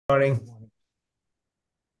Morning.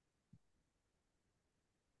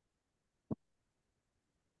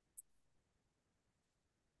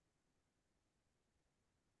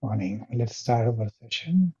 Morning. Let's start our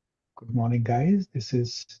session. Good morning, guys. This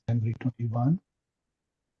is January 21,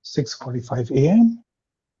 6:45 a.m.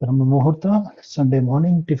 Brahma-Muhurata, Sunday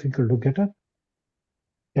morning, difficult to get up.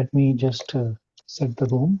 Let me just set the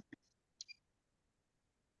room.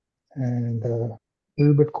 And a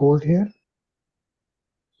little bit cold here.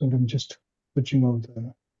 So I'm just switching off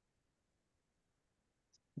the...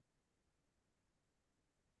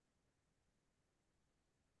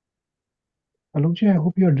 Alokji, I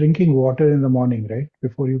hope you're drinking water in the morning, right?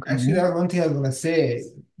 Before you come Actually, here. that's one thing I was gonna say.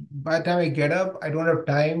 By the time I get up, I don't have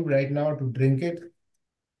time right now to drink it.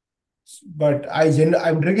 But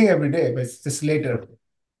I'm drinking every day, but it's just later.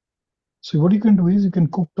 So what you can do is you can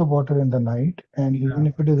cook the water in the night, and Yeah. even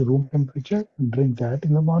if it is room temperature, drink that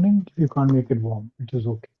in the morning. If you can't make it warm, it is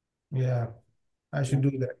okay. Yeah, I should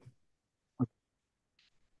do that. Okay.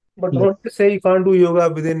 But don't you say you can't do yoga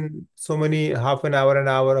within so many half an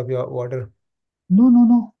hour of your water?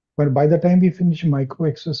 No. But by the time we finish micro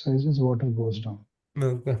exercises, water goes down.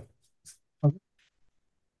 Okay. Okay.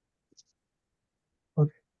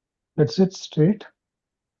 Okay. Let's sit straight.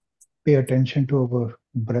 Pay attention to our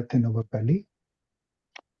breath in our belly.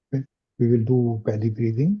 We will do belly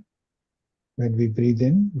breathing. When we breathe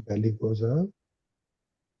in, belly goes up.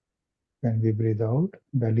 When we breathe out,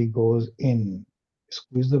 belly goes in.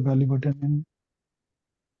 Squeeze the belly button in.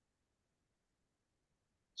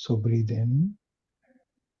 So breathe in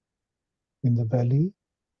the belly.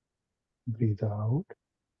 Breathe out.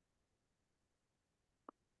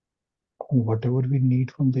 Whatever we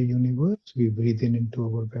need from the universe, we breathe in into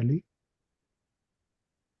our belly.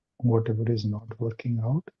 Whatever is not working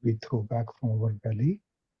out, we throw back from our belly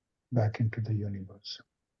back into the universe.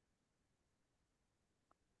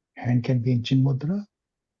 Hand can be in Chin Mudra.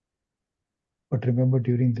 But remember,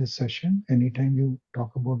 during this session, anytime you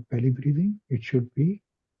talk about belly breathing, it should be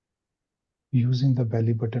using the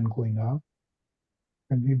belly button going up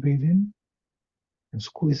when we breathe in and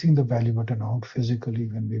squeezing the belly button out physically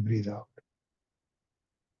when we breathe out.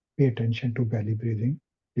 Pay attention to belly breathing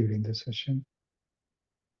during the session.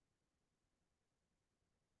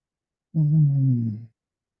 One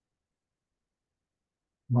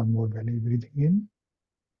more belly breathing in.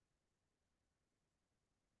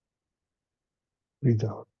 Breathe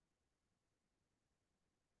out.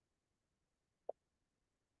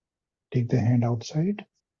 Take the hand outside.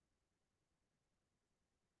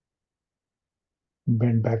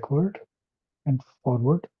 Bend backward and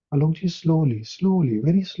forward. Alokji, slowly,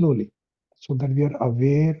 very slowly, so that we are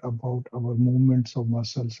aware about our movements of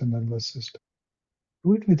muscles and nervous system.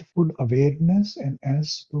 Do it with full awareness and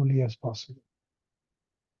as slowly as possible.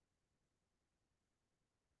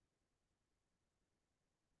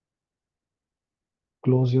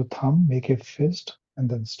 Close your thumb, make a fist, and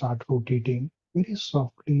then start rotating very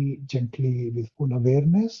softly, gently, with full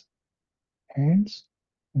awareness, hands,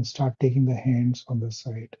 and start taking the hands on the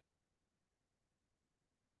side.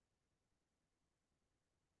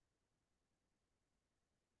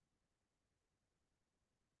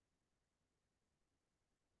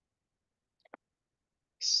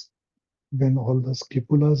 When all the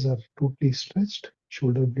scapulas are totally stretched,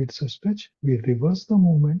 shoulder blades are stretched, we reverse the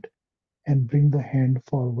movement and bring the hand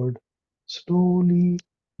forward slowly,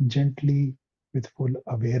 gently, with full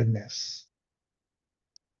awareness.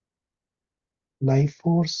 Life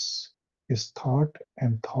force is thought,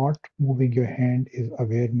 and thought moving your hand is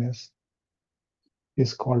awareness,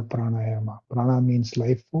 is called pranayama. Prana means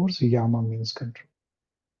life force, yama means control.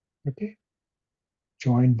 Okay?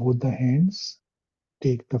 Join both the hands,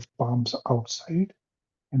 take the palms outside,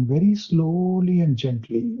 and very slowly and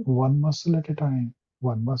gently, one muscle at a time,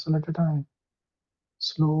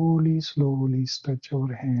 slowly stretch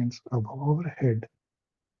our hands above our head.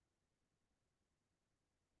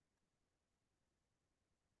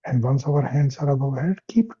 And once our hands are above our head,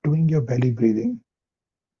 keep doing your belly breathing.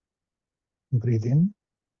 Breathe in,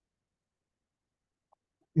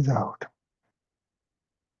 breathe out.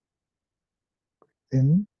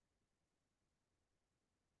 In,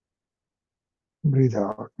 breathe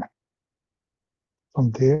out. From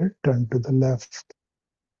there, turn to the left,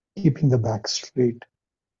 keeping the back straight.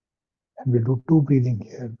 And we'll do two breathing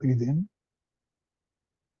here. Breathe in,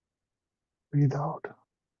 breathe out.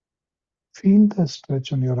 Feel the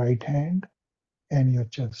stretch on your right hand and your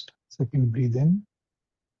chest. Second, breathe in,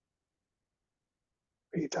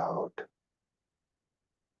 breathe out.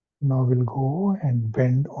 Now we'll go and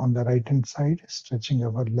bend on the right hand side, stretching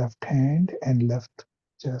our left hand and left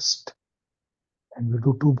chest. And we'll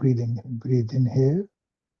do two breathing. Breathe in here,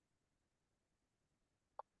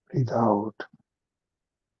 Breathe out.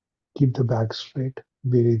 Keep the back straight.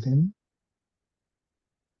 Breathe in.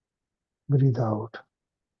 Breathe out.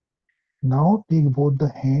 Now take both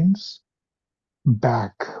the hands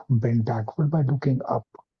back. Bend backward by looking up.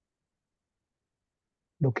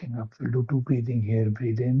 Looking up. We'll do 2 breathing here.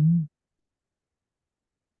 Breathe in.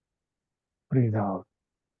 Breathe out.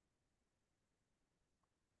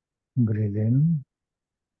 Breathe in.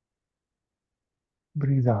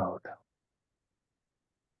 Breathe out.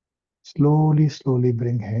 Slowly, slowly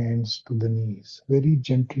bring hands to the knees, very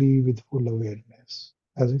gently with full awareness,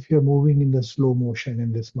 as if you're moving in the slow motion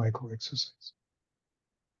in this micro exercise.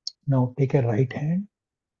 Now take a right hand,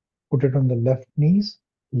 put it on the left knees,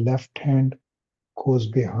 left hand goes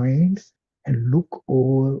behind and look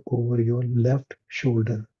over your left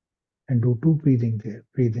shoulder and do 2 breathing there.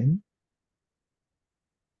 Breathe in,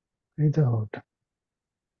 breathe out.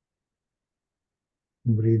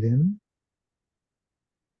 Breathe in,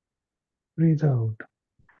 breathe out.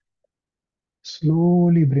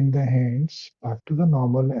 Slowly bring the hands back to the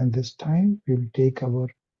normal, and this time we'll take our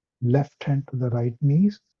left hand to the right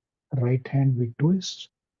knees, right hand we twist,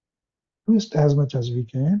 twist as much as we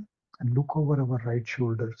can, and look over our right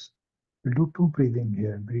shoulders. We'll do 2 breathing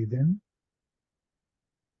here. Breathe in,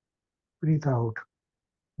 breathe out.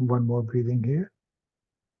 One more breathing here.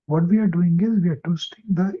 What we are doing is we are twisting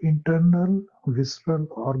the internal visceral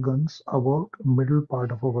organs about middle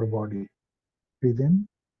part of our body. Breathe in,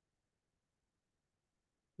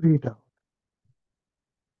 breathe out.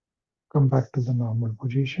 Come back to the normal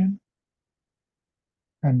position.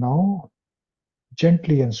 And now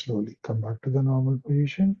gently and slowly come back to the normal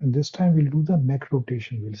position. And this time we'll do the neck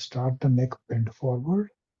rotation. We'll start the neck bend forward,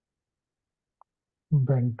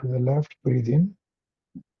 bend to the left, breathe in.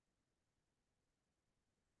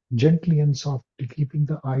 Gently and softly, keeping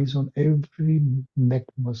the eyes on every neck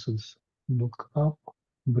muscles. Look up,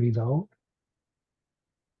 breathe out.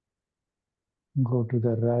 Go to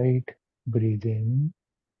the right, breathe in.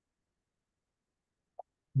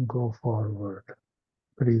 Go forward,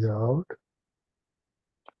 breathe out.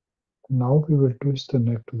 Now we will twist the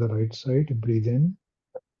neck to the right side, breathe in.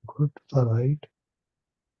 Go to the right.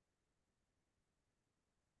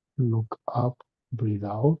 Look up, breathe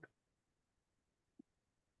out.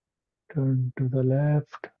 Turn to the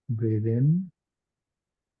left, breathe in.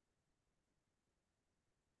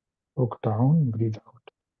 Look down, breathe out.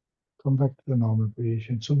 Come back to the normal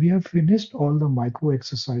position. So we have finished all the micro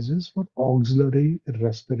exercises for auxiliary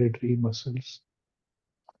respiratory muscles,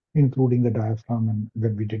 including the diaphragm and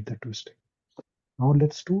when we did the twisting. Now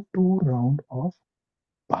let's do 2 rounds of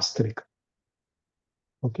Bastrika.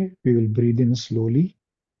 Okay, we will breathe in slowly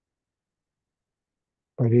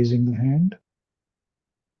by raising the hand,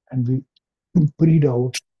 and we breathe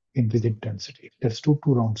out in with intensity. Let's do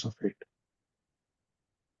 2 rounds of it.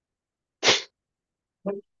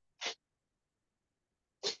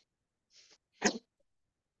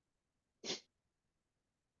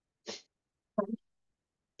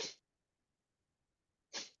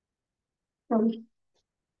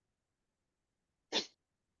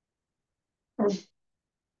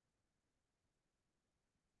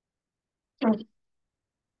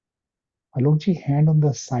 Alokji, hand on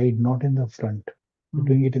the side, not in the front. You're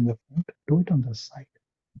doing it in the front, do it on the side.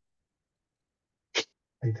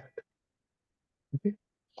 Like that. Okay.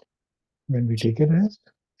 When we take a rest,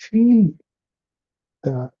 feel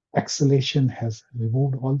the exhalation has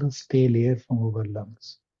removed all the stale air from our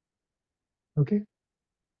lungs. Okay.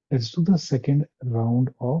 Let's do the second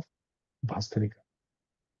round of Bhastrika.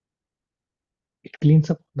 It cleans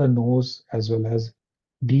up the nose as well as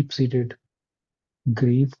deep-seated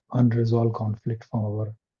grief, unresolved conflict from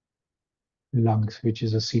our lungs, which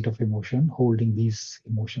is a seat of emotion, holding these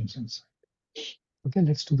emotions inside. Okay,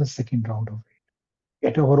 let's do the second round of it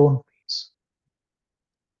at our own pace.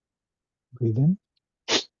 Breathe in.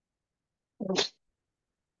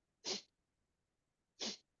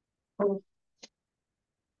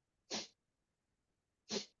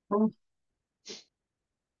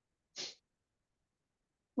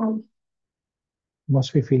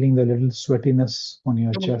 Must be feeling the little sweatiness on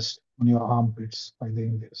your chest, on your armpits by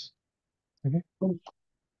doing this. Okay.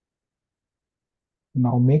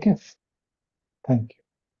 Now make a thank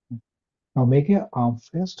you. Now make your arm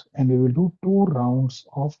fist, and we will do 2 rounds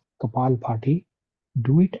of Kapalbhati.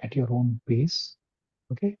 Do it at your own pace.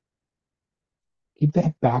 Okay. Keep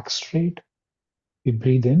the back straight. We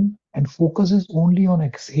breathe in, and focus is only on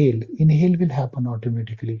exhale. Inhale will happen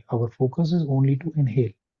automatically. Our focus is only to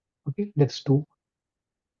inhale. Okay. Let's do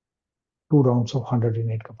 2 rounds of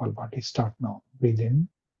 108 Kapalbhati. Start now. Breathe in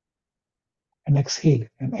and exhale.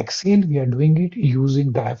 And exhale, we are doing it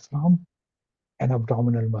using diaphragm and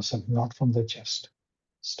abdominal muscle, not from the chest.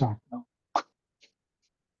 Start now.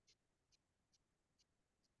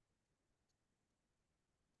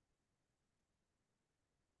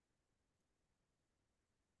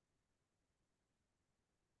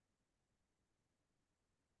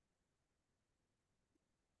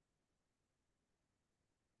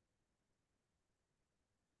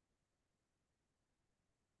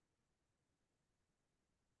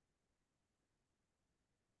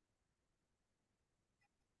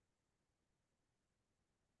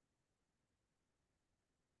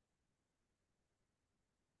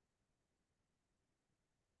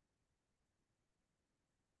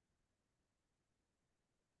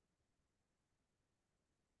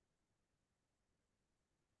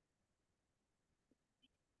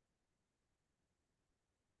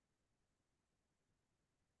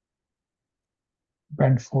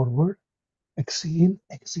 Bend forward, exhale,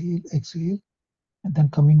 exhale, exhale, and then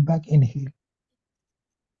coming back, inhale.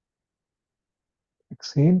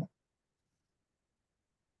 Exhale,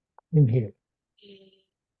 inhale.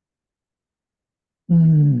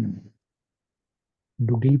 Do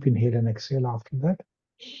deep inhale and exhale after that.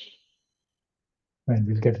 And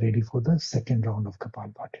we'll get ready for the second round of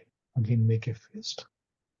Kapalbhati. Again, make a fist,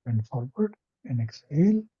 bend forward and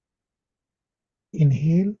exhale.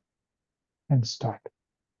 Inhale and start.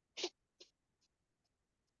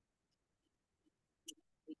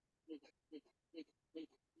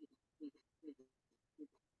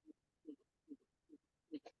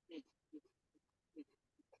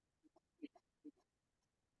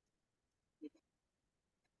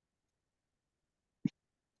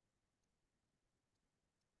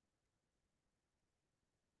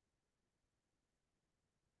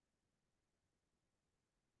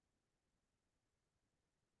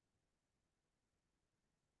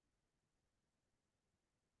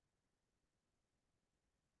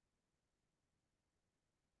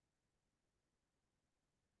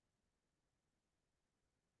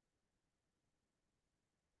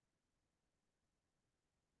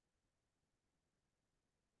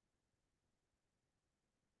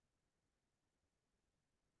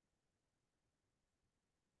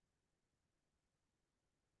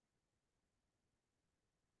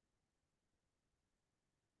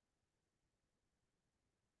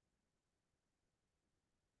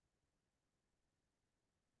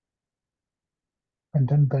 And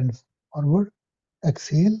then bend forward,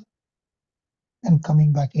 exhale, and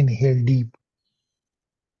coming back, inhale deep.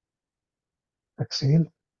 Exhale,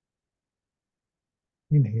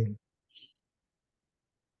 inhale,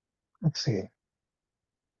 exhale.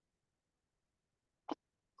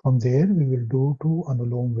 From there, we will do to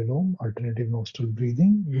Anulom Vilom, alternative nostril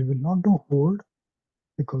breathing. We will not do hold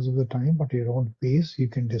because of the time, but your own pace, you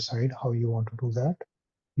can decide how you want to do that.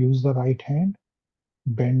 Use the right hand,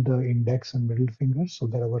 bend the index and middle finger so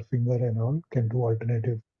that our finger and all can do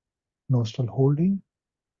alternative nostril holding.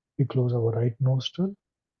 We close our right nostril,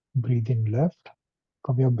 breathe in left.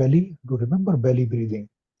 From your belly, do remember belly breathing.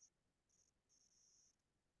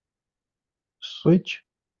 Switch,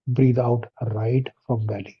 breathe out right from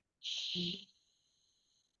belly.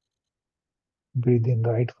 Breathe in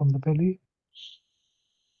right from the belly.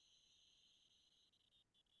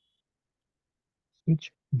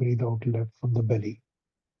 Switch, breathe out left from the belly.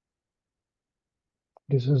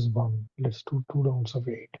 This is one. Let's do 2 rounds of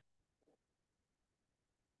 8.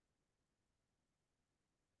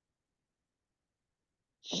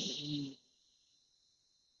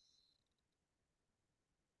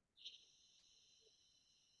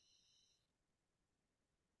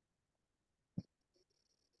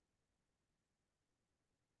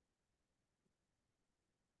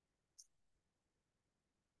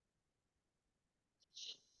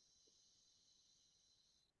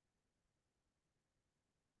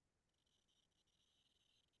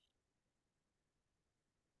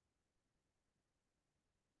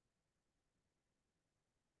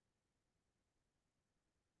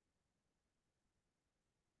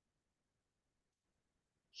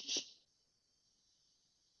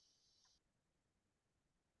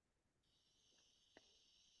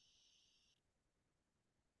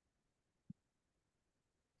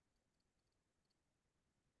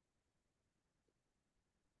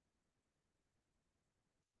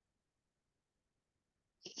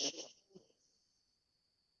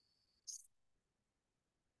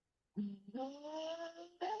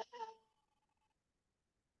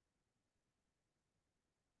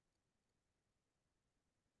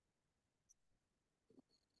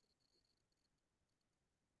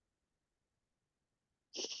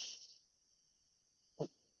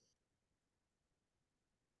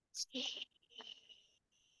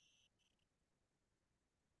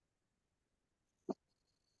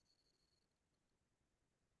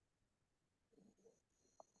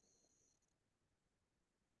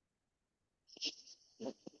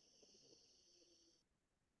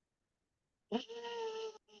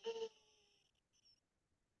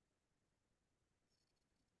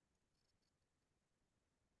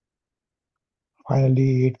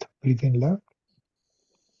 Finally, eighth, breathe in left,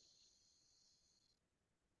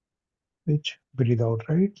 which breathe out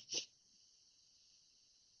right.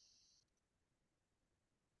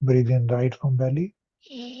 Breathe in right from belly,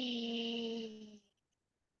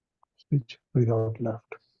 which breathe out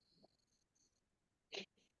left.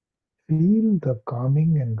 Feel the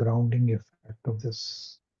calming and grounding effect of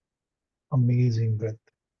this amazing breath.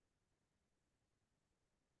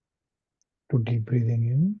 To deep breathing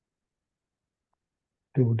in,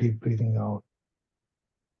 to deep breathing out.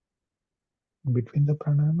 Between the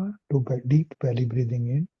pranayama, to deep belly breathing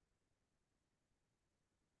in,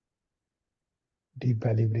 deep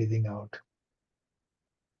belly breathing out.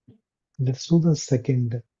 Let's do the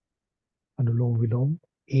second Anulom Vilom,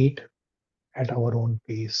 8 at our own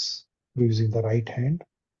pace. Using the right hand,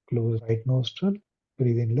 close right nostril,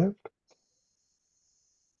 breathe in left,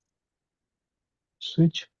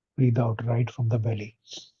 switch, breathe out right from the belly.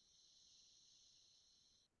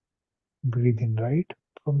 Breathe in right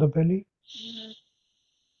from the belly,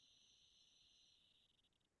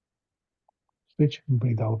 switch,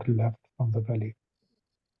 breathe out left from the belly.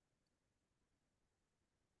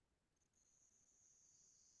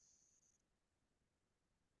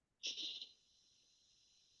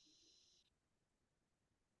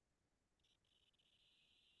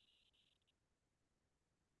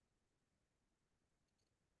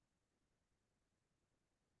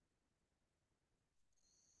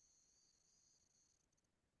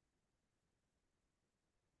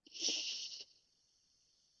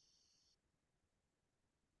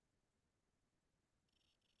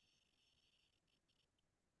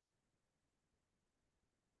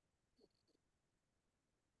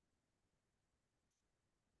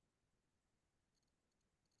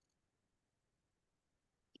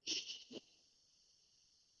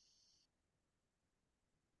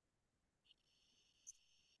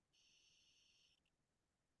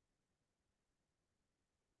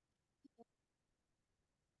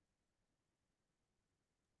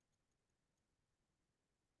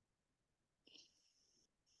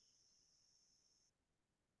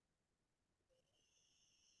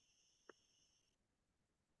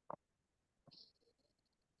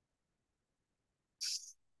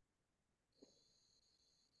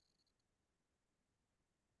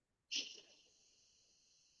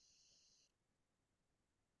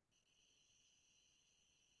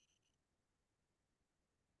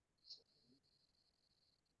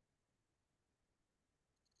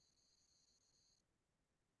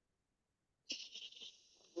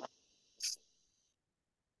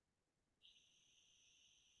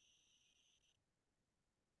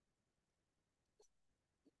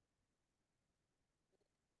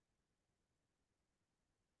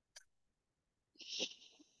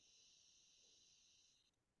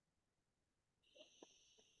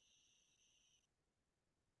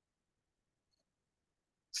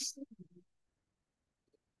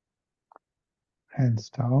 Hands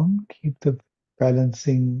down, keep the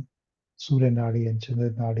balancing Surya Nadi and Chandra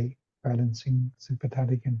Nadi, balancing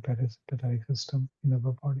sympathetic and parasympathetic system in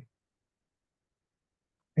our body.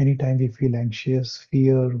 Anytime we feel anxious,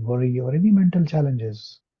 fear, worry, or any mental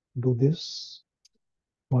challenges, do this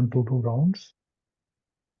 1 to 2 rounds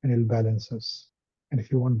and it'll balance us. And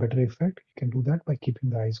if you want better effect, you can do that by keeping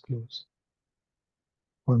the eyes closed.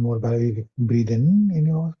 One more belly, breathe in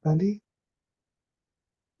your belly,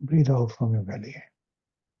 breathe out from your belly.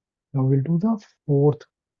 Now we'll do the fourth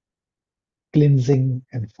cleansing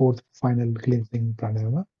and fourth final cleansing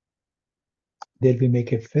pranayama. There we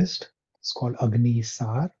make a fist. It's called Agni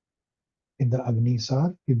Sar. In the Agni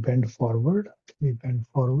Sar, we bend forward. We bend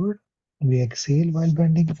forward. We exhale while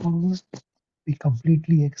bending forward. We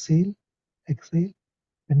completely exhale. Exhale.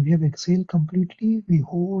 When we have exhaled completely, we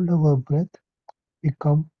hold our breath. We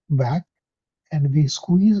come back and we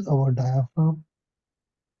squeeze our diaphragm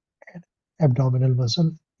and abdominal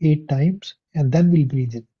muscle 8 times, and then we'll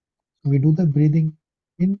breathe in. So we do the breathing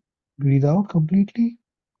in, breathe out completely.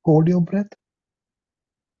 Hold your breath.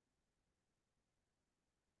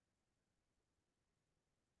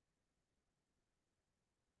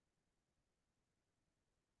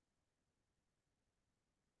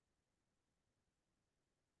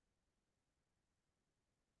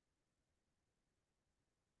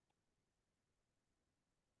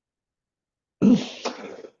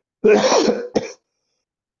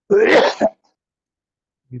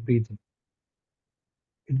 We breathe in.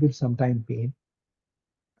 It will sometimes pain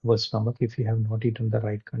our stomach if you have not eaten the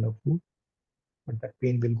right kind of food. but that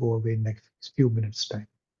pain will go away in next few minutes time.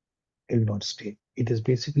 It will not stay. It is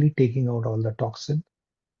basically taking out all the toxin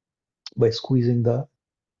by squeezing the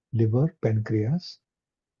liver, pancreas,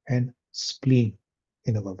 and spleen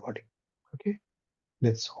in our body. Okay,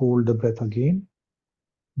 let's hold the breath again.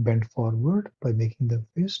 Bend forward by making the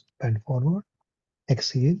fist. Bend forward.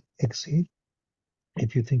 Exhale, exhale.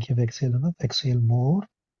 If you think you've exhaled enough, exhale more.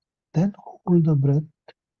 Then hold the breath.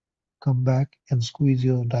 Come back and squeeze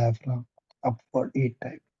your diaphragm up for 8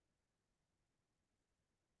 times.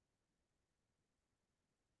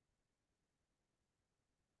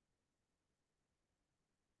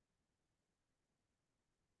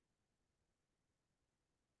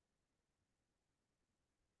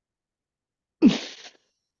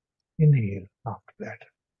 Inhale after that.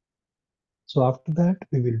 So after that,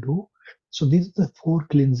 we will do. So these are the 4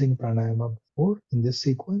 cleansing pranayama before in this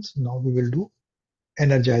sequence. Now we will do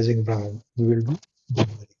energizing pranayama. We will do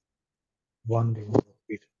one round of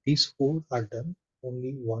it. These 4 are done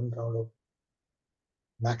only one round of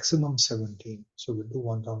maximum 17. So we'll do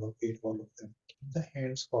one round of 8, all of them. Keep the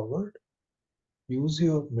hands forward. Use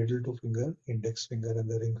your middle two finger, index finger and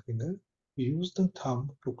the ring finger. Use the thumb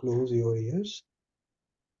to close your ears.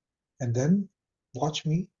 And then watch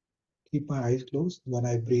me. Keep my eyes closed. When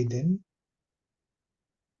I breathe in,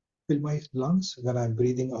 fill my lungs. When I'm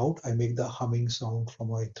breathing out, I make the humming sound from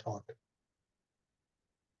my throat.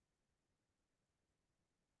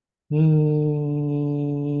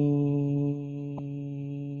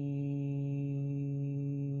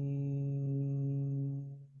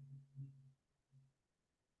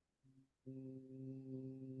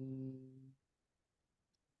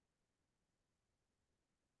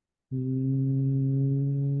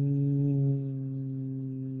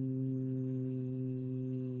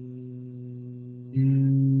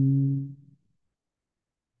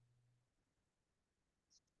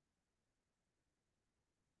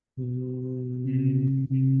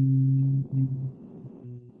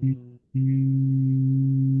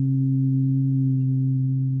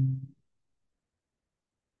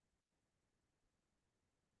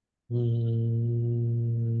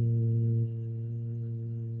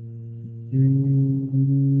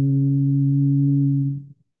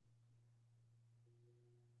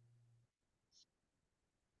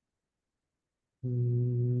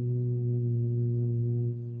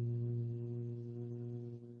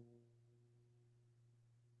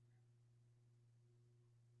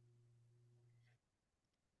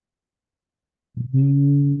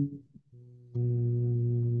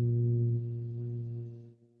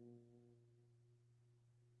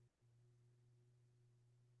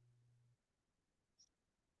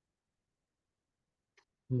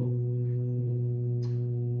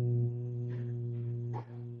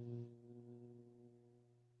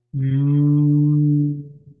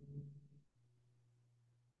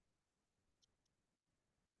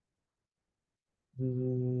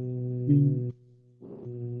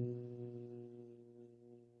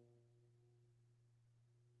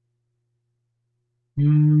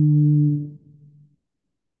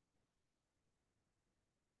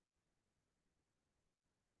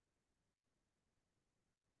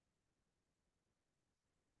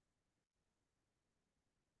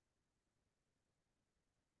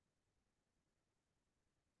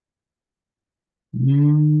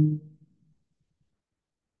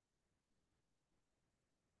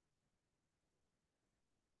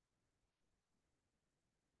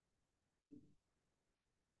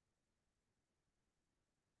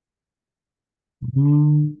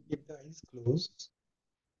 Keep the eyes closed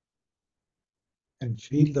and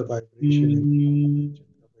feel the vibration in the top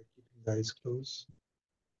chakra by keeping the eyes closed.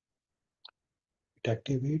 It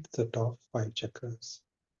activates the top 5 chakras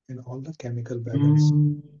and all the chemical balance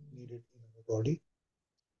needed in our body.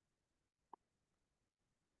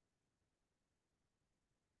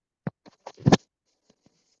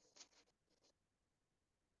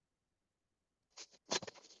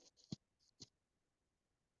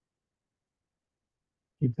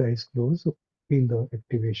 Keep the eyes closed. Feel the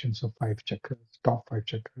activations of 5 chakras, top 5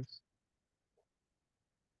 chakras.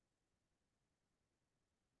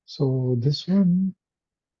 So this one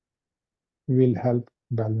will help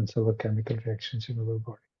balance our chemical reactions in our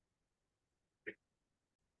body.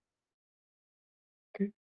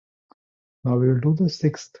 Okay. Now we will do the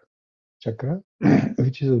 6th chakra,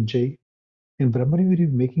 which is Ujjayi. In Brahmari, we are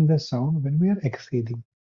making the sound when we are exhaling.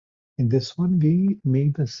 In this one, we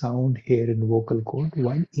make the sound here in vocal cord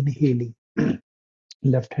while inhaling.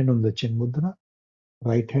 Left hand on the chin mudra,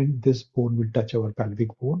 right hand, this bone will touch our pelvic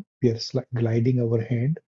bone. We are gliding our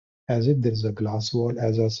hand as if there is a glass wall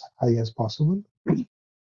as high as possible.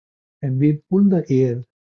 And we pull the air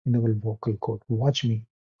in our vocal cord. Watch me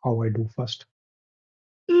how I do first.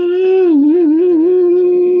 Then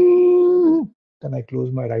I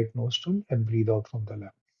close my right nostril and breathe out from the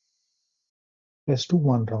left. Let's do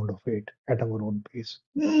one round of it at our own pace.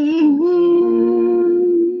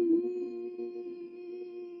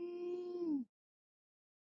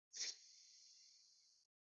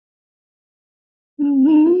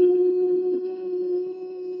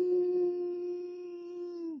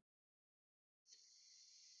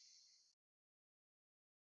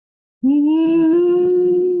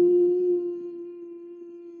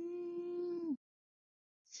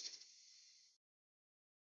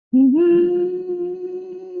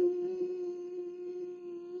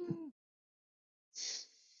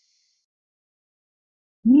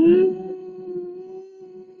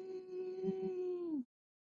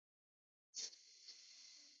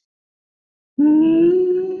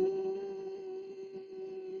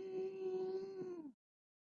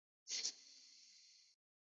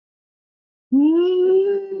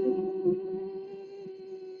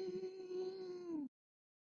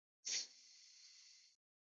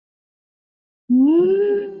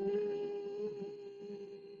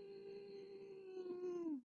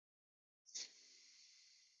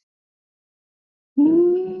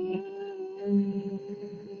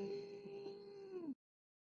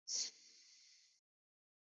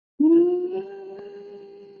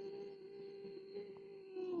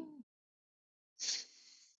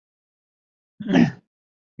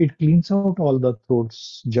 It cleans out all the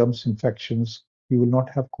throats, germs, infections. You will not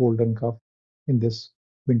have cold and cough in this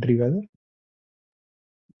wintry weather.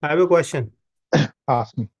 I have a question.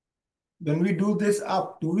 Ask me. When we do this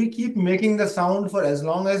up, do we keep making the sound for as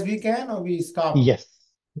long as we can, or we stop? Yes.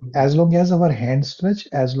 As long as our hands stretch,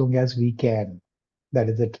 as long as we can. That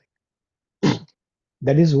is it.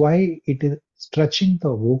 That is why it is stretching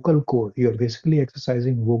the vocal cord. You're basically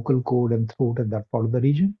exercising vocal cord and throat in that part of the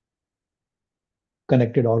region.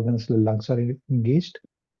 Connected organs, the lungs are engaged.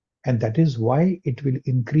 And that is why it will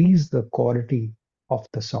increase the quality of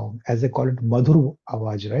the sound. As they call it, madhur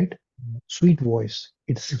awaj, right? Sweet voice.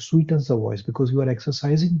 It sweetens the voice because you are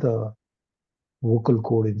exercising the vocal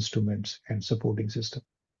cord instruments and supporting system.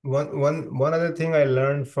 One other thing I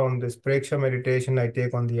learned from this Preksha meditation I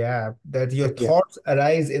take on the app, that your Yeah. thoughts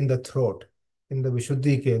arise in the throat, in the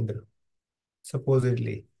Vishuddhi Kendra,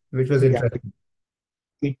 supposedly, which was Yeah. interesting.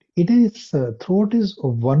 It is throat is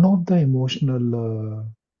one of the emotional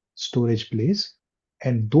storage place,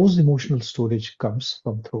 and those emotional storage comes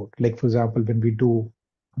from throat. Like for example, when we do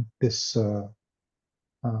this uh,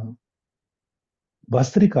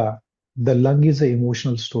 Vastrika, the lung is an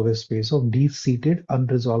emotional storage space of deep-seated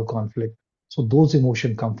unresolved conflict. So those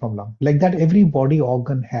emotions come from lung. Like that, every body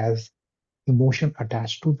organ has emotion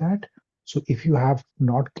attached to that. So if you have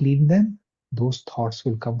not cleaned them, those thoughts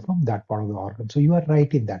will come from that part of the organ. So you are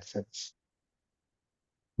right in that sense.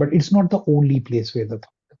 But it's not the only place where the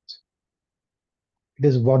thought comes. It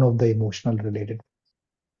is one of the emotional related.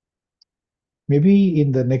 Maybe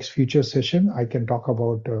in the next future session, I can talk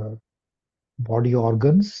about body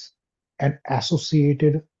organs and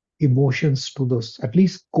associated emotions to those at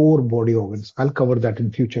least core body organs. I'll cover that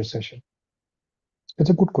in future session. It's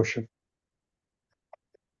a good question.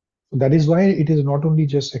 That is why it is not only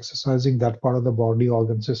just exercising that part of the body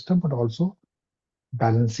organ system, but also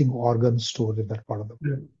balancing organs stored in that part of the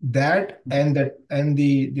body. That and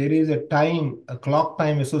there is a time, a clock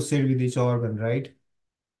time associated with each organ, right? That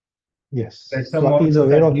Yes, some Swati is organs are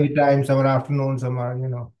aware of that. daytime, some are afternoon, some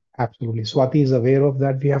are. Absolutely. Swati is aware of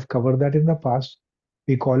that. We have covered that in the past.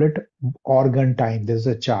 We call it organ time. There's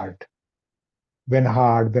a chart. When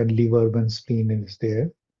heart, when liver, when spleen is there.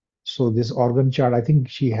 So this organ chart, I think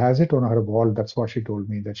she has it on her wall. That's what she told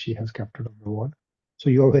me, that she has kept it on the wall. So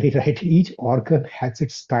you're very right. Each organ has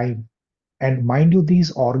its time. And mind you,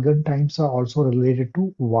 these organ times are also related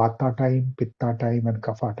to Vata time, Pitta time, and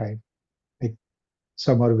Kapha time, like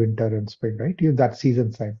summer, winter, and spring, right? You that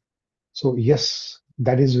season time. So yes,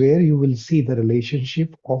 that is where you will see the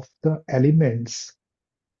relationship of the elements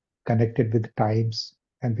connected with times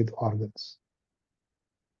and with organs.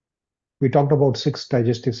 We talked about six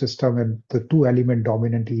digestive system and the two element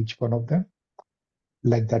dominant each one of them.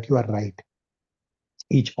 Like that, you are right.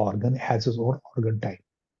 Each organ has its own organ type.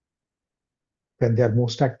 When they are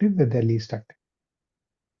most active, when they're least active.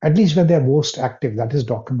 At least when they're most active, that is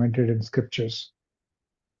documented in scriptures.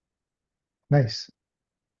 Nice.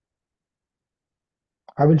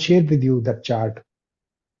 I will share with you that chart.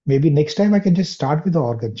 Maybe next time I can just start with the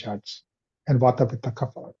organ charts and Vata Pitta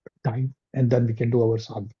Kapha time, and then we can do our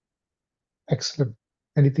sadhana. Excellent.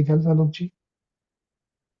 Anything else, Alokji?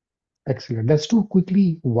 Excellent. Let's do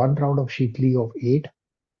quickly one round of Shikli of 8.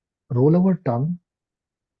 roll our tongue,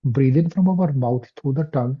 breathe in from our mouth through the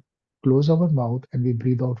tongue, close our mouth, and we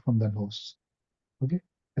breathe out from the nose. Okay?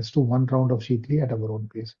 Let's do one round of Shitli at our own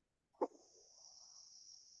pace.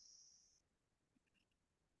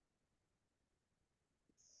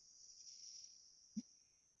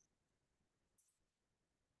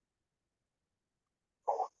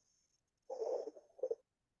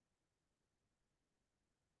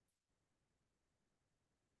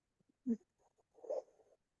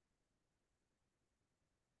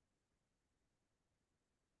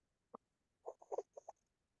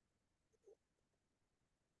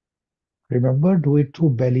 Remember, do it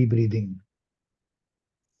through belly breathing.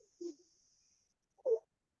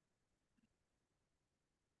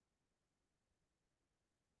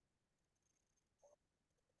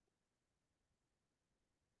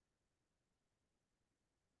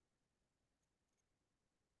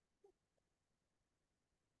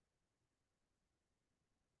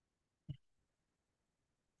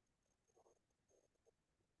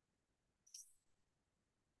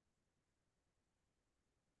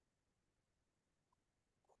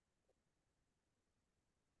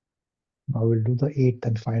 Now we'll do the eighth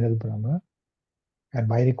and final Brahma. And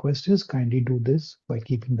my request is kindly do this by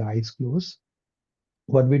keeping the eyes closed.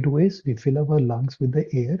 What we do is we fill our lungs with the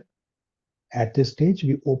air. At this stage,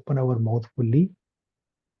 we open our mouth fully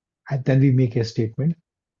and then we make a statement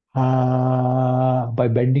by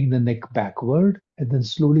bending the neck backward and then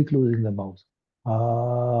slowly closing the mouth.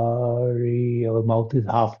 Our mouth is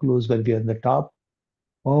half closed when we are on the top.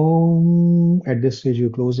 Om. At this stage, you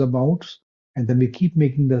close the mouth and then we keep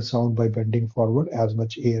making the sound by bending forward as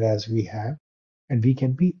much air as we have. And we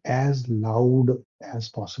can be as loud as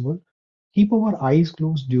possible. Keep our eyes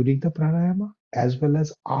closed during the pranayama as well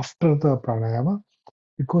as after the pranayama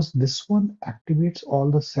because this one activates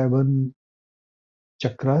all the seven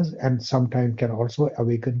chakras and sometimes can also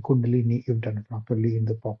awaken Kundalini if done properly in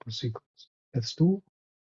the proper sequence. Let's do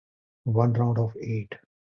one round of eight.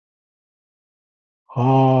 Hari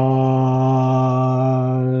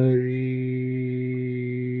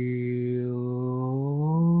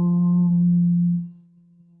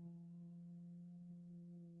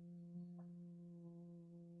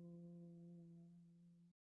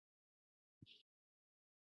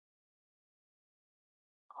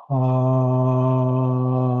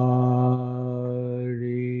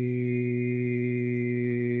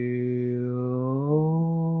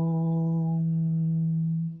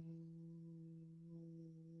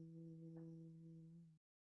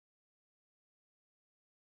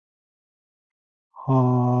Hari Om. Hari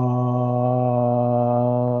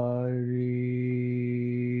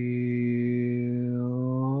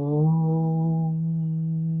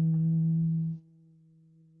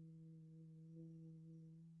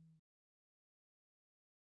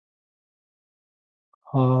Om. Hari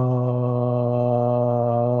Om.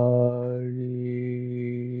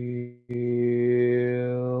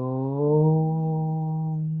 Hari Om.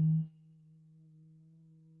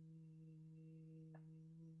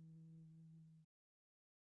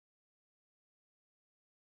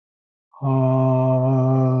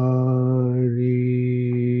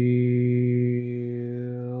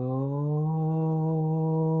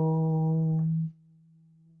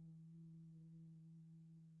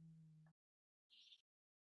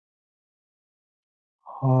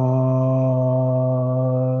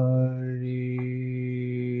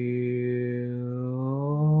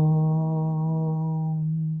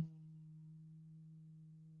 Hari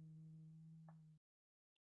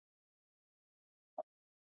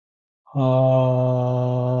Om. Hari Om. Hari Om.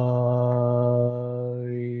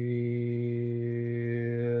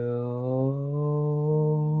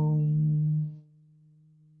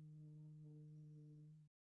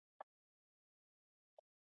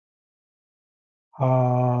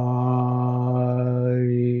 Hari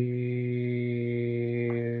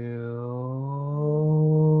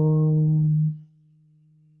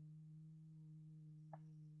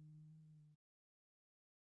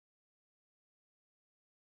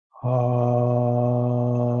Om.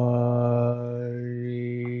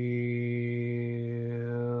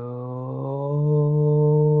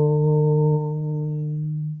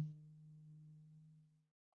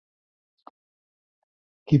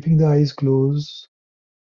 Keeping the eyes closed,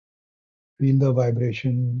 feel the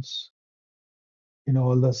vibrations in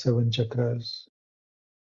all the seven chakras,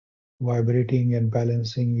 vibrating and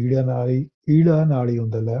balancing Ida Nadi on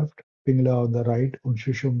the left, Pingala on the right, and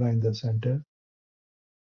Shushumna in the center,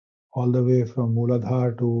 all the way from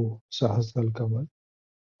Muladhara to Sahasral Kamal.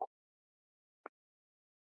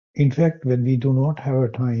 In fact, when we do not have a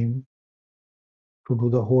time to do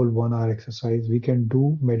the whole 1 hour exercise. We can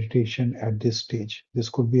do meditation at this stage. This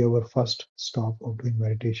could be our first stop of doing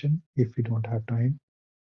meditation if we don't have time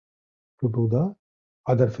to do the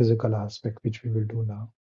other physical aspect, which we will do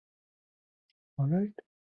now. All right.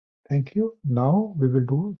 Thank you. Now we will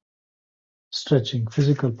do stretching,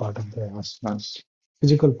 physical part of the asanas,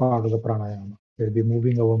 physical part of the pranayama. We'll be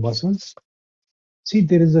moving our muscles. See,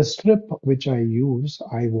 there is a strip which I use.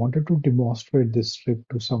 I wanted to demonstrate this strip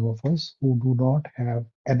to some of us who do not have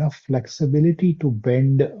enough flexibility to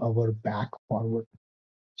bend our back forward.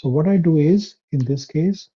 So what I do is, in this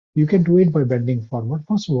case, you can do it by bending forward.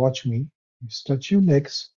 First, watch me. You stretch your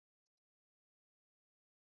legs,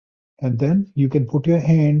 and then you can put your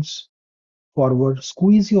hands forward,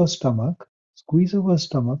 squeeze our stomach,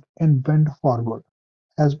 and bend forward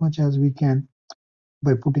as much as we can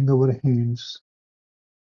by putting our hands.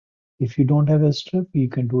 If you don't have a strip, you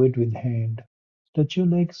can do it with hand. Stretch your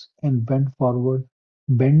legs and bend forward,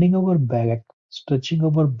 bending our back, stretching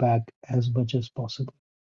our back as much as possible.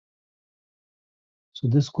 So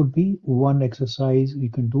this could be one exercise we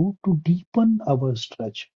can do to deepen our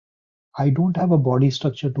stretch. I don't have a body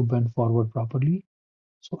structure to bend forward properly,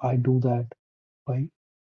 so I do that by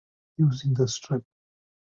using the strip.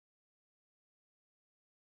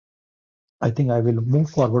 I think I will move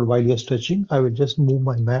forward while you're stretching. I will just move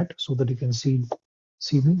my mat so that you can see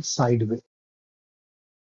me sideways.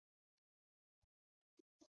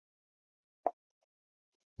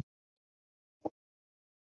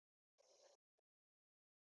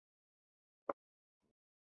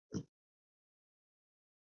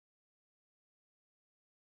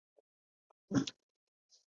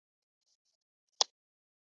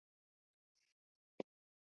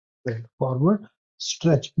 Bend forward,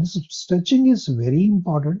 stretch. Stretching is very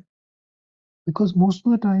important because most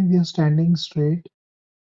of the time we are standing straight,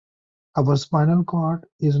 our spinal cord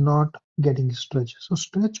is not getting stretched. So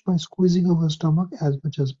stretch by squeezing our stomach as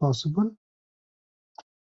much as possible.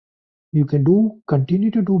 You can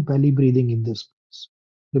continue to do belly breathing in this place.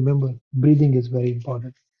 Remember, breathing is very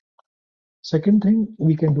important. Second thing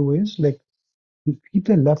we can do is like you keep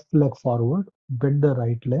the left leg forward, bend the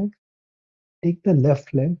right leg, take the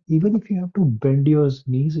left leg. Even if you have to bend your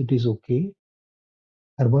knees, it is okay.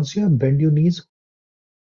 And once you have bent your knees,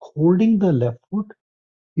 holding the left foot,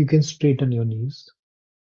 you can straighten your knees.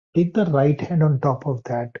 Take the right hand on top of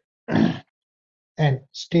that and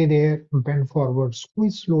stay there, bend forward,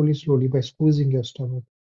 squeeze slowly, slowly by squeezing your stomach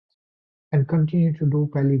and continue to do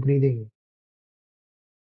belly breathing.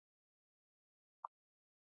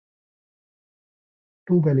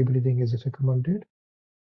 2 belly breathing is recommended.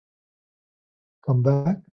 Come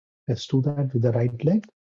back. Let's do that with the right leg.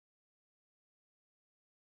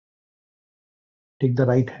 Take the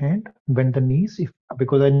right hand, bend the knees.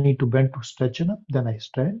 Because I need to bend to stretch enough, then I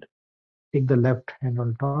stand. Take the left hand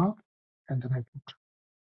on top, and then I put,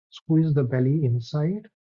 squeeze the belly inside,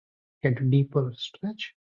 get a deeper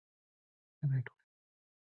stretch, and I do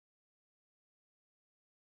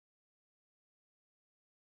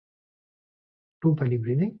 2 belly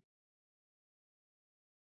breathing.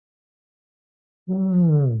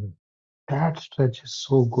 That stretch is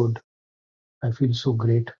so good. I feel so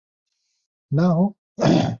great. Now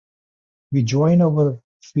we join our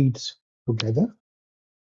feet together,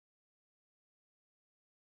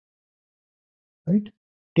 right?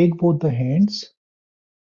 Take both the hands,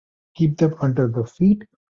 keep them under the feet,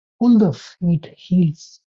 pull the feet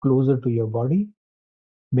heels closer to your body.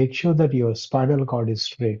 Make sure that your spinal cord is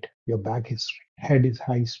straight, your back is straight, head is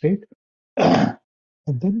high straight, and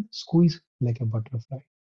then squeeze like a butterfly.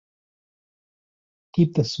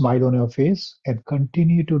 Keep the smile on your face and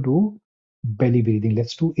continue to do belly breathing.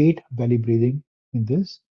 Let's do 8 belly breathing in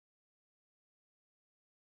this.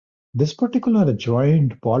 This particular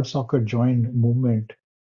joint, ball socket joint movement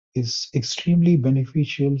is extremely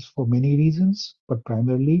beneficial for many reasons, but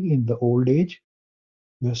primarily in the old age,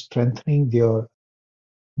 you're strengthening your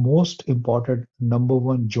most important number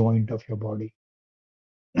one joint of your body,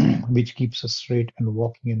 which keeps us straight and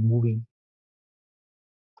walking and moving,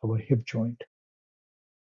 our hip joint.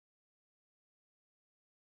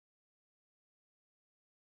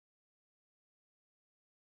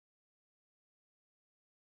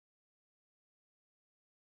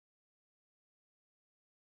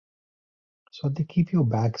 So they keep your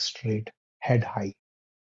back straight, head high.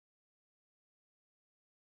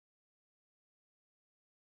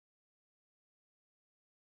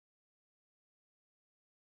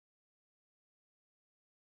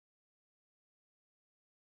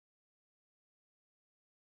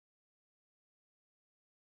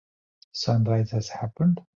 Sunrise has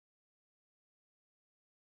happened.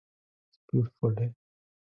 Beautiful day.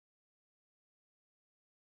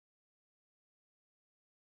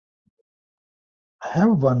 I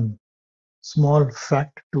have one small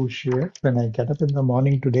fact to share. When I get up in the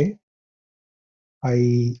morning today,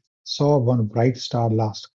 I saw one bright star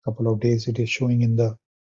last couple of days. It is showing in the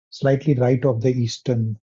slightly right of the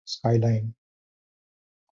eastern skyline.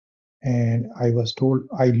 And I was told,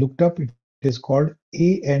 I looked up, it is called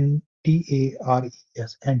Antares,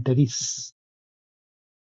 Antares.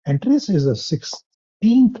 Antares is the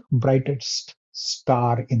 16th brightest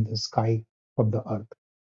star in the sky of the Earth.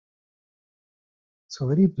 So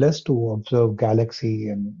very blessed to observe galaxy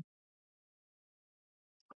and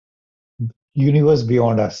universe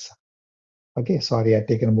beyond us. Okay, sorry, I've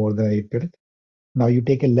taken more than 8 minutes. Now you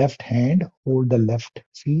take a left hand, hold the left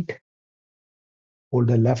feet, hold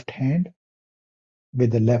the left hand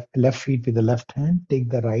with the left feet with the left hand, take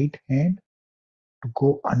the right hand to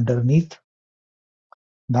go underneath.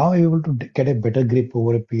 Now you're able to get a better grip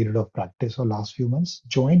over a period of practice or last few months.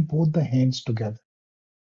 Join both the hands together.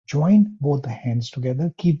 Join both the hands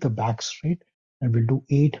together, keep the back straight, and we'll do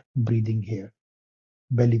 8 breathing here,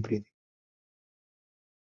 belly breathing.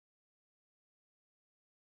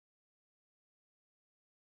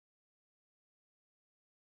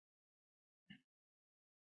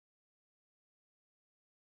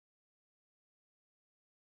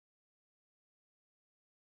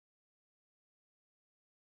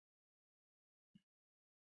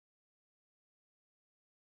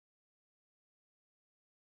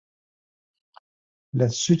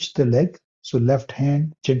 Let's switch the leg. So left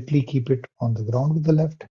hand, gently keep it on the ground with the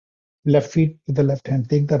left feet with the left hand.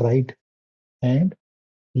 Take the right hand,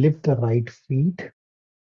 lift the right feet,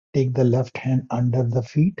 take the left hand under the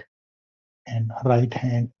feet, and right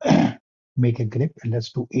hand make a grip. And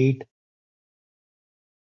let's do 8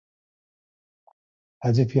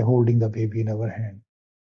 as if you're holding the baby in our hand.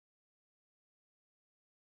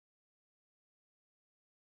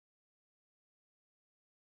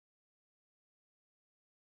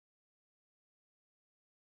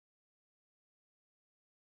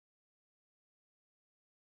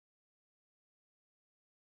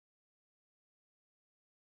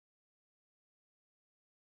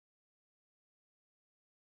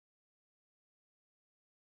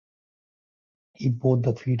 Keep both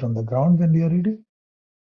the feet on the ground when we are ready.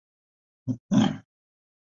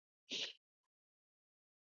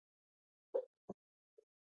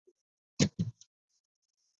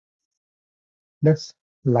 Let's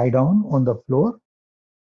lie down on the floor.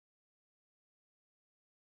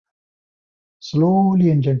 Slowly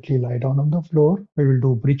and gently lie down on the floor. We will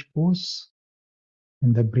do bridge pose.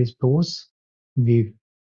 In the bridge pose, we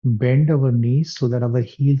bend our knees so that our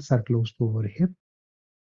heels are close to our hip,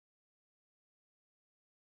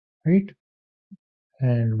 right?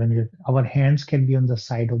 And when our hands can be on the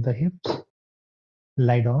side of the hips,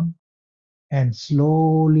 lie down and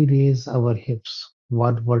slowly raise our hips,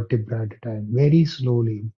 one vertebra at a time, very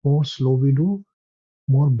slowly. More slow we do,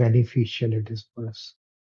 more beneficial it is for us.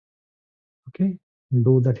 Okay,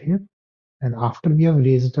 do that hip. And after we have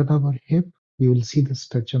raised on our hip, we will see the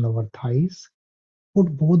stretch on our thighs.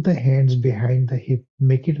 Put both the hands behind the hip,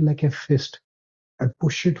 make it like a fist, and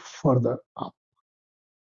push it further up.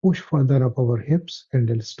 Push further up our hips, and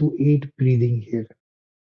let's do 8 breathing here.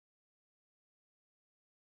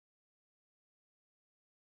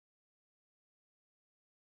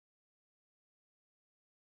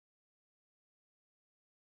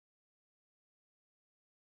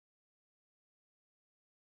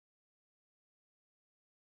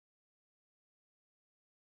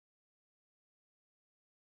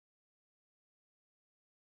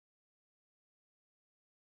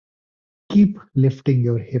 Keep lifting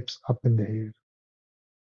your hips up in the air.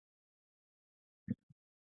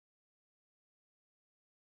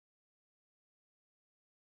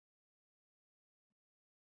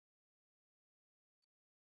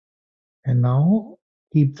 And now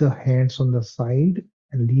keep the hands on the side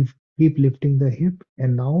and keep lifting the hip.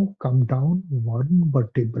 And now come down one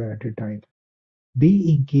vertebra at a time.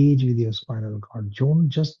 Be engaged with your spinal cord. Don't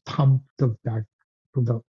just thump the back to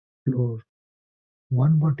the floor.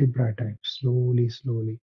 One vertebra at a time. Slowly,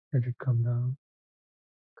 slowly. Let it come down,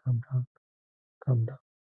 come down, come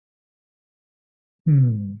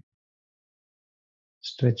down.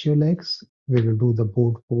 Stretch your legs. We will do the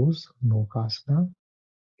boat pose, Nokasana.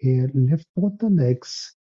 Here, lift both the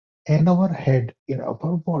legs and our head in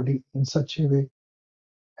upper body in such a way.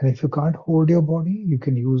 And if you can't hold your body, you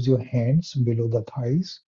can use your hands below the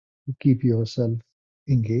thighs to keep yourself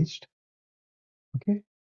engaged. Okay.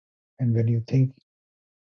 And when you think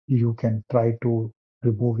you can try to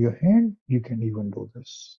remove your hand, you can even do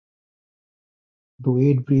this. Do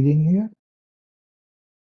 8 breathing here.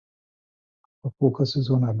 The focus is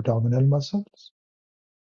on abdominal muscles.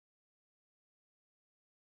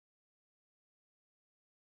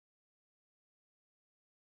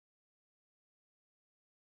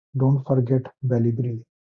 Don't forget belly breathing.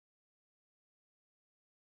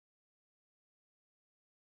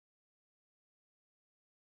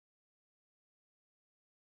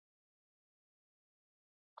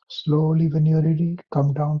 Slowly, when you're ready,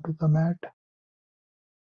 come down to the mat.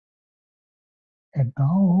 And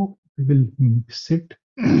now we will sit.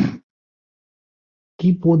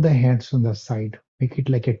 Keep both the hands on the side. Make it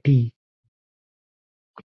like a T.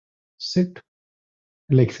 Sit,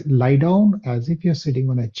 like lie down as if you're sitting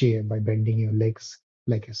on a chair by bending your legs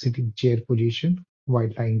like a sitting chair position while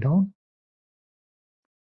lying down.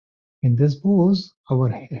 In this pose, our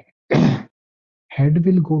head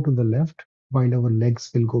will go to the left while our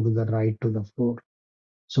legs will go to the right to the floor.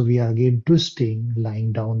 So we are again twisting,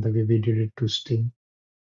 lying down the way we did it, twisting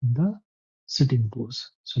in the sitting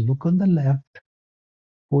pose. So look on the left,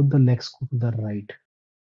 both the legs go to the right.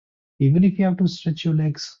 Even if you have to stretch your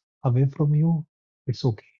legs away from you, it's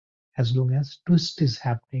okay. As long as twist is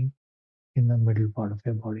happening in the middle part of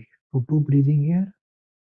your body. So two breathing here.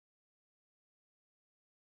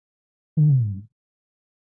 Hmm.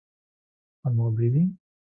 One more breathing.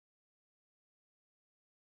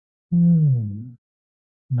 Hmm.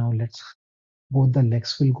 Now let's both the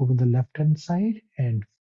legs will go to the left hand side and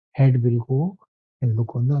head will go and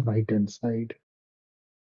look on the right hand side.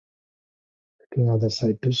 To the other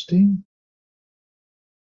side twisting.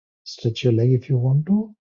 Stretch your leg if you want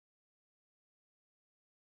to.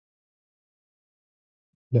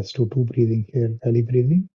 Let's do two breathing here. Belly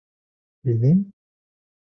breathing. Breathe in.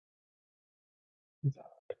 Breathe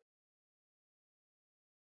out.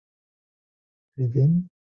 Breathe in.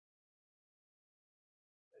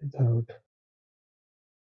 Breathe out.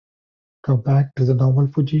 Come back to the normal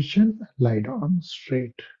position. Lie down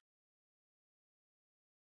straight.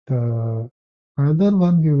 The another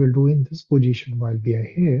one we will do in this position while we are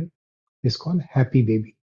here is called happy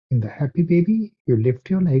baby. In the happy baby, you lift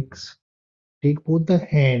your legs, take both the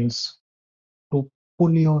hands to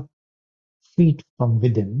pull your feet from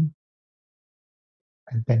within,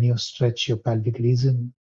 and then you stretch your pelvic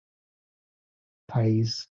region,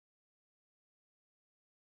 thighs.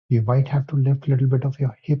 You might have to lift a little bit of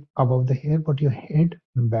your hip above the hair, but your head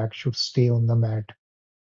and back should stay on the mat.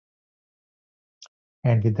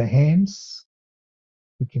 And with the hands,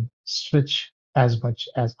 you can stretch as much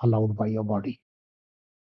as allowed by your body.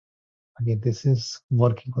 Again, this is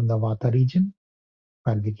working on the Vata region,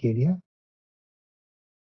 pelvic area.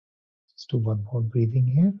 Let's do one more breathing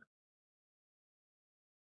here.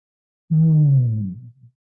 Hmm.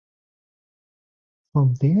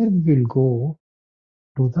 From there, we will go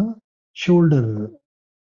to the shoulder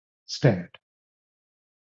stand.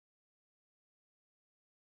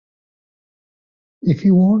 If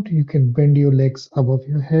you want, you can bend your legs above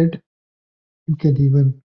your head. You can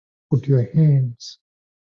even put your hands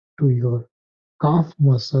to your calf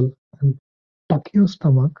muscle and tuck your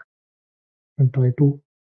stomach and try to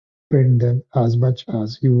bend them as much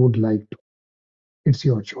as you would like to. It's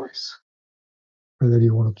your choice whether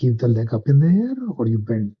you want to keep the leg up in the air or you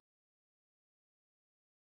bend.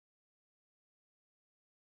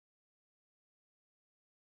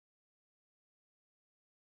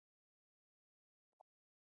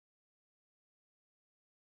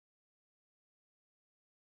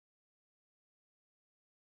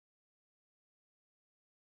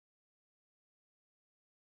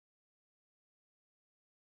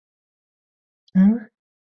 And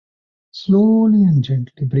slowly and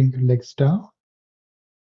gently bring your legs down.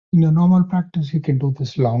 In a normal practice, you can do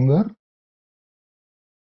this longer.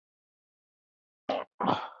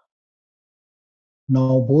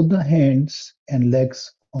 Now both the hands and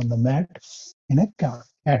legs on the mat in a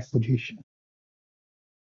cat position.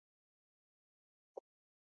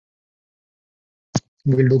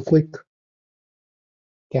 We'll do quick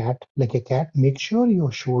cat, like a cat. Make sure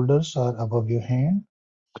your shoulders are above your hand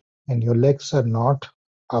and your legs are not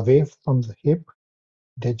away from the hip.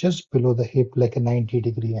 They're just below the hip like a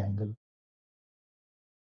 90-degree angle.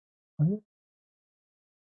 Okay?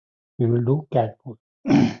 We will do cat pose.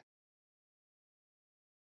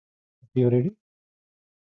 You ready?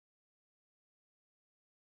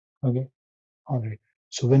 Okay. All right.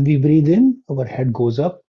 So when we breathe in, our head goes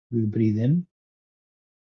up. We breathe in.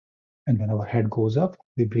 And when our head goes up,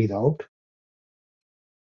 we breathe out.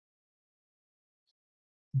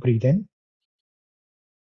 Breathe in.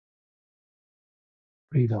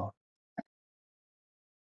 Breathe out.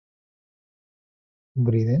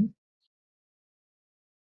 Breathe in.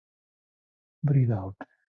 Breathe out.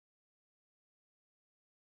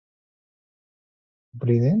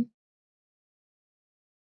 Breathe in.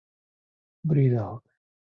 Breathe out.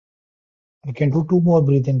 You can do two more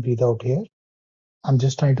breathe in, breathe out here. I'm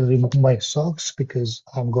just trying to remove my socks because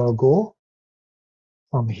I'm gonna go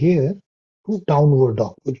from here to downward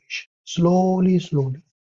dog position. Slowly, slowly.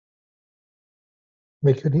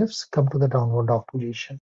 Make your hips come to the downward dog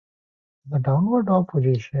position. The downward dog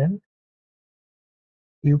position,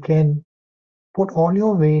 you can put all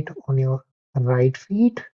your weight on your right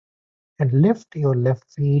feet and lift your left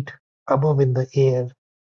feet above in the air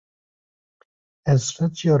and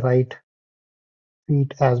stretch your right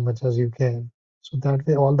feet as much as you can. So that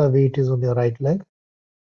way all the weight is on your right leg.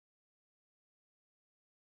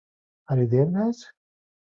 Are you there, guys?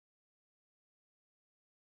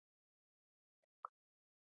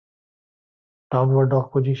 Downward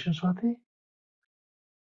dog position, Swati.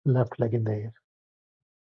 Left leg in the air.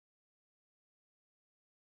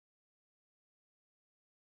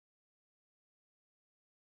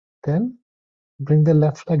 Then bring the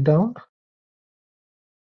left leg down.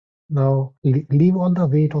 Now leave all the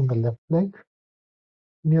weight on the left leg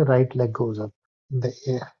and your right leg goes up in the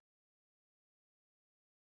air.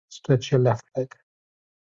 Stretch your left leg.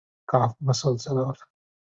 Calf muscles are out.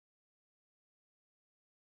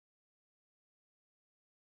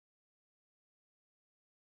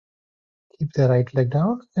 Keep the right leg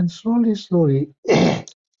down and slowly, slowly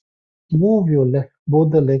move your leg,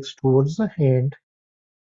 both the legs towards the hand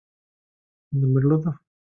in the middle of the.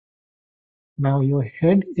 Now your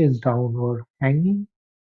head is downward hanging.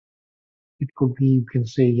 It could be, you can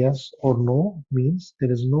say yes or no, means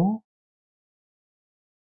there is no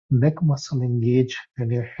neck muscle engaged when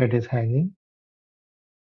your head is hanging.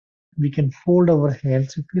 We can fold our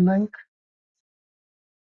hands if we like,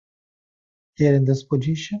 here in this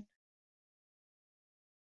position.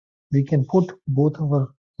 We can put both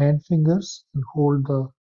our hand fingers and hold the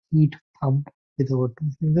heat thumb with our two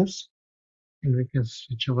fingers, and we can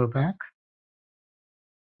stretch our back.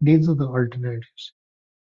 These are the alternatives.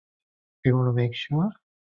 We want to make sure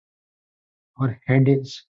our head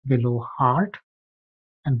is below heart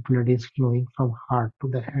and blood is flowing from heart to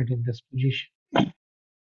the head in this position.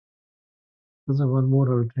 There's one more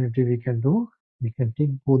alternative we can do. We can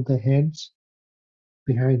take both the hands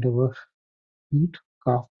behind our feet,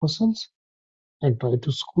 calf muscles, and try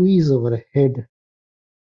to squeeze our head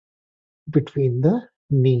between the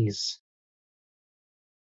knees.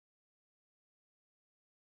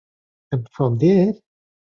 And from there,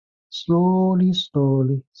 slowly,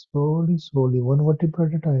 slowly, slowly, slowly, one vertebra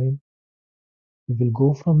at a time, we will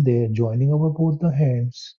go from there, joining our both the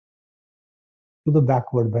hands to the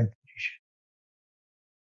backward bend position.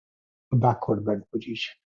 A backward bend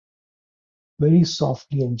position. Very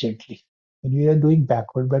softly and gently. When we are doing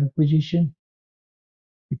backward bend position,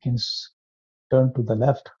 you can turn to the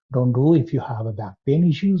left. Don't do if you have a back pain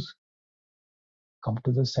issues. Come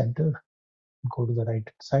to the center, go to the right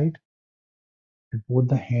side, and both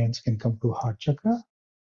the hands can come to heart chakra.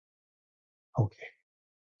 Okay.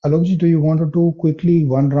 Alokji, do you want to do quickly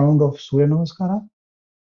one round of Surya Namaskara?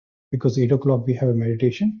 Because 8 o'clock we have a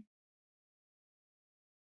meditation.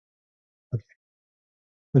 Okay.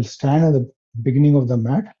 We'll stand at the beginning of the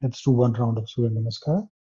mat. Let's do one round of Surya Namaskara.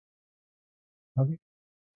 Okay.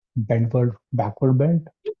 Bendward, backward bend,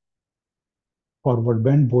 forward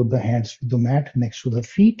bend, both the hands to the mat next to the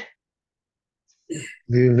feet.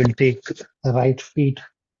 We will take the right feet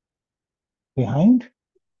behind,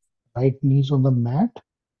 right knees on the mat,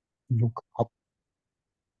 look up,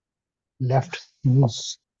 left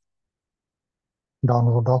knees,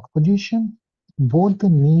 downward dog position, both the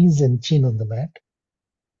knees and chin on the mat.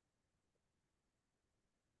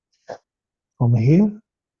 From here,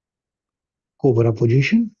 cobra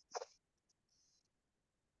position.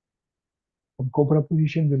 From cobra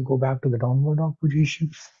position, we'll go back to the downward dog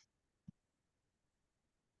position.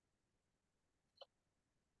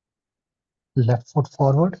 Left foot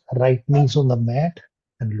forward, right knees on the mat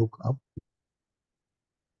and look up.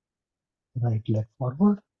 Right leg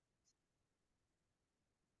forward.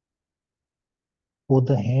 Both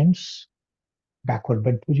the hands, backward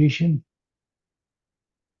bend position.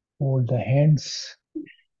 Hold the hands,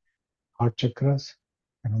 heart chakras,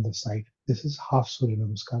 and on the side. This is half Surya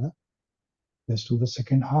Namaskara. Let's do the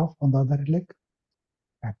second half on the other leg.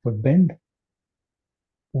 Backward bend.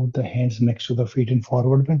 Both the hands next to the feet in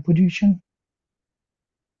forward bend position.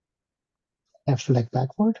 Left leg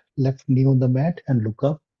backward, left knee on the mat and look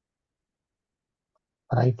up.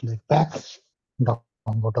 Right leg back,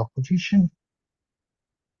 downward dog position.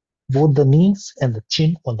 Both the knees and the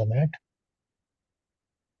chin on the mat.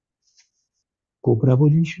 Cobra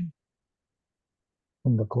position.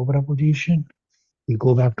 From the cobra position, we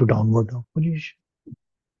go back to downward dog position.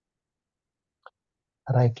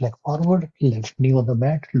 Right leg forward, left knee on the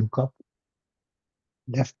mat, look up.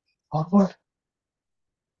 Left forward,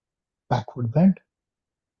 backward bend,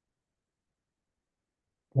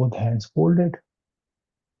 both hands folded,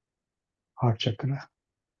 heart chakra.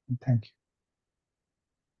 Thank you.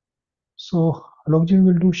 So, Alokji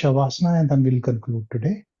will do Shavasana and then we'll conclude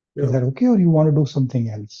today. Yeah. Is that okay, or you want to do something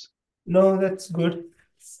else? No, that's good.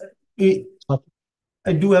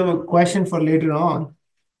 I do have a question for later on.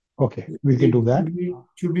 Okay, we can do that.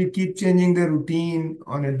 Should we keep changing the routine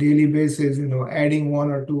on a daily basis, adding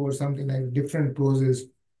one or two or something like different poses?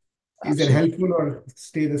 Is that helpful or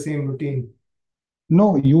stay the same routine?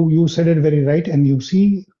 No, you said it very right. And you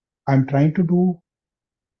see, I'm trying to do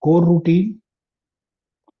core routine,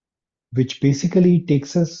 which basically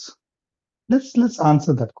takes us. Let's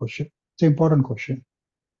answer that question. It's an important question.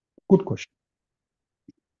 Good question.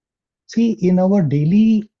 See, in our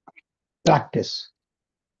daily practice,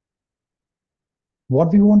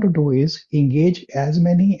 what we want to do is engage as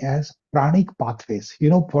many as pranic pathways. You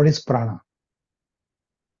know what is prana?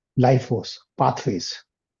 Life force, pathways.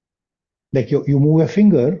 Like you move a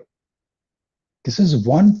finger, this is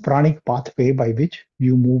one pranic pathway by which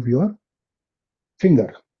you move your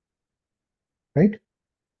finger, right?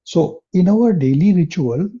 So in our daily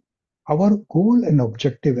ritual, our goal and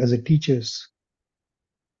objective as a teachers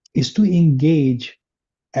is to engage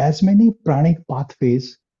as many pranic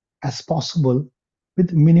pathways as possible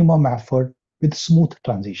with minimum effort, with smooth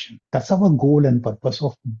transition. That's our goal and purpose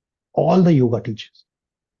of all the yoga teachers.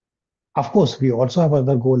 Of course, we also have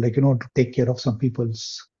other goal, like, to take care of some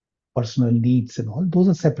people's personal needs and all. Those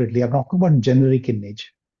are separately. I'm talking about generic in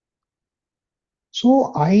nature.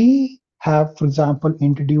 So I have, for example,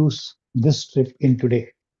 introduced this strip in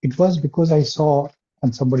today. It was because I saw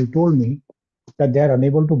and somebody told me that they are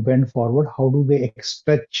unable to bend forward. How do they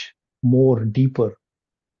stretch more deeper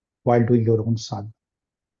while doing your own sadhana?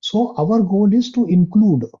 So our goal is to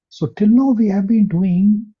include. So till now we have been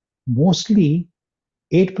doing mostly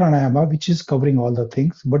 8 pranayama, which is covering all the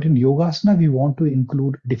things. But in Yogasana, we want to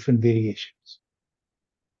include different variations.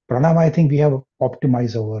 Pranayama, I think we have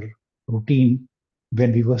optimized our routine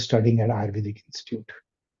when we were studying at Ayurvedic Institute.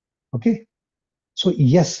 Okay. So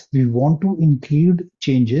yes, we want to include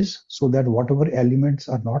changes so that whatever elements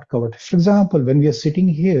are not covered. For example, when we are sitting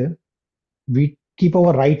here, we keep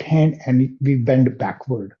our right hand and we bend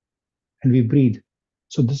backward and we breathe.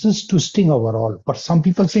 So this is twisting overall. But some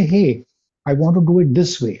people say, hey, I want to do it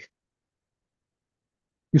this way.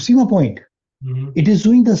 You see my point? It is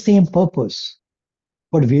doing the same purpose,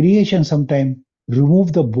 but variation sometimes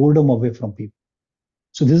remove the boredom away from people.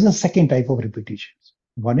 So this is a second type of repetitions.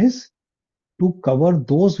 One is to cover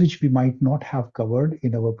those which we might not have covered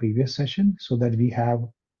in our previous session so that we have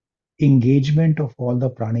engagement of all the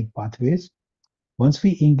pranic pathways. Once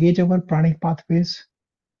we engage our pranic pathways,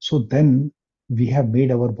 so then we have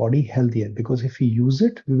made our body healthier, because if we use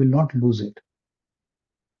it, we will not lose it.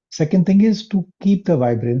 Second thing is to keep the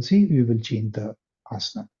vibrancy, we will change the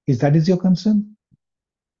asana. Is your concern?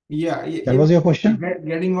 Yeah. That was your question?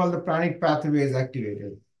 Getting all the pranic pathways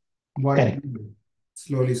activated. Correct.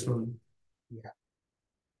 Slowly. Yeah.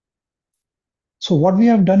 So what we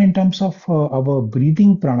have done in terms of our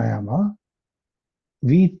breathing pranayama,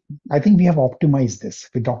 I think we have optimized this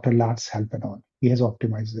with Dr. Lat's help and all. He has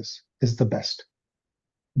optimized this. This is the best.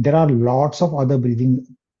 There are lots of other breathing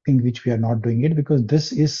things which we are not doing it, because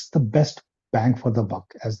this is the best bang for the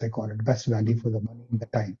buck, as they call it, best value for the money in the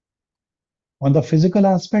time. On the physical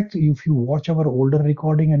aspect, if you watch our older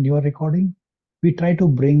recording and your recording, we try to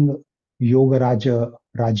bring Yoga Raja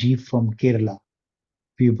Rajiv from Kerala.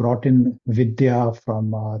 We brought in Vidya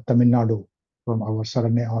from Tamil Nadu, from our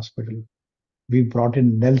Saranya hospital. We brought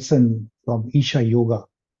in Nelson from Isha Yoga.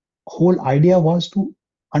 Whole idea was to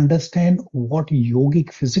understand what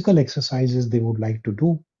yogic physical exercises they would like to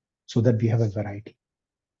do so that we have a variety.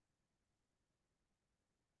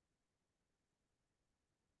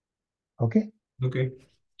 Okay.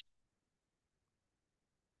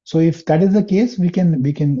 So if that is the case, we can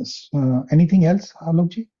anything else,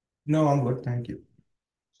 Alokji? No, I'm good. Thank you.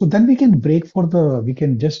 So then we can break we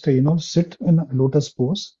can just, sit in a lotus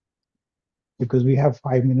pose, because we have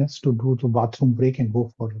 5 minutes to do the bathroom break and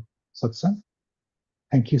go for satsang.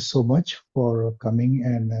 Thank you so much for coming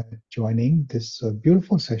and joining this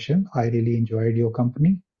beautiful session. I really enjoyed your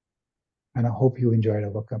company, and I hope you enjoyed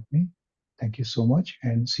our company. Thank you so much,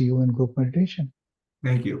 and see you in group meditation.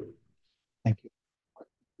 Thank you. Thank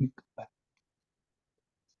you. Bye.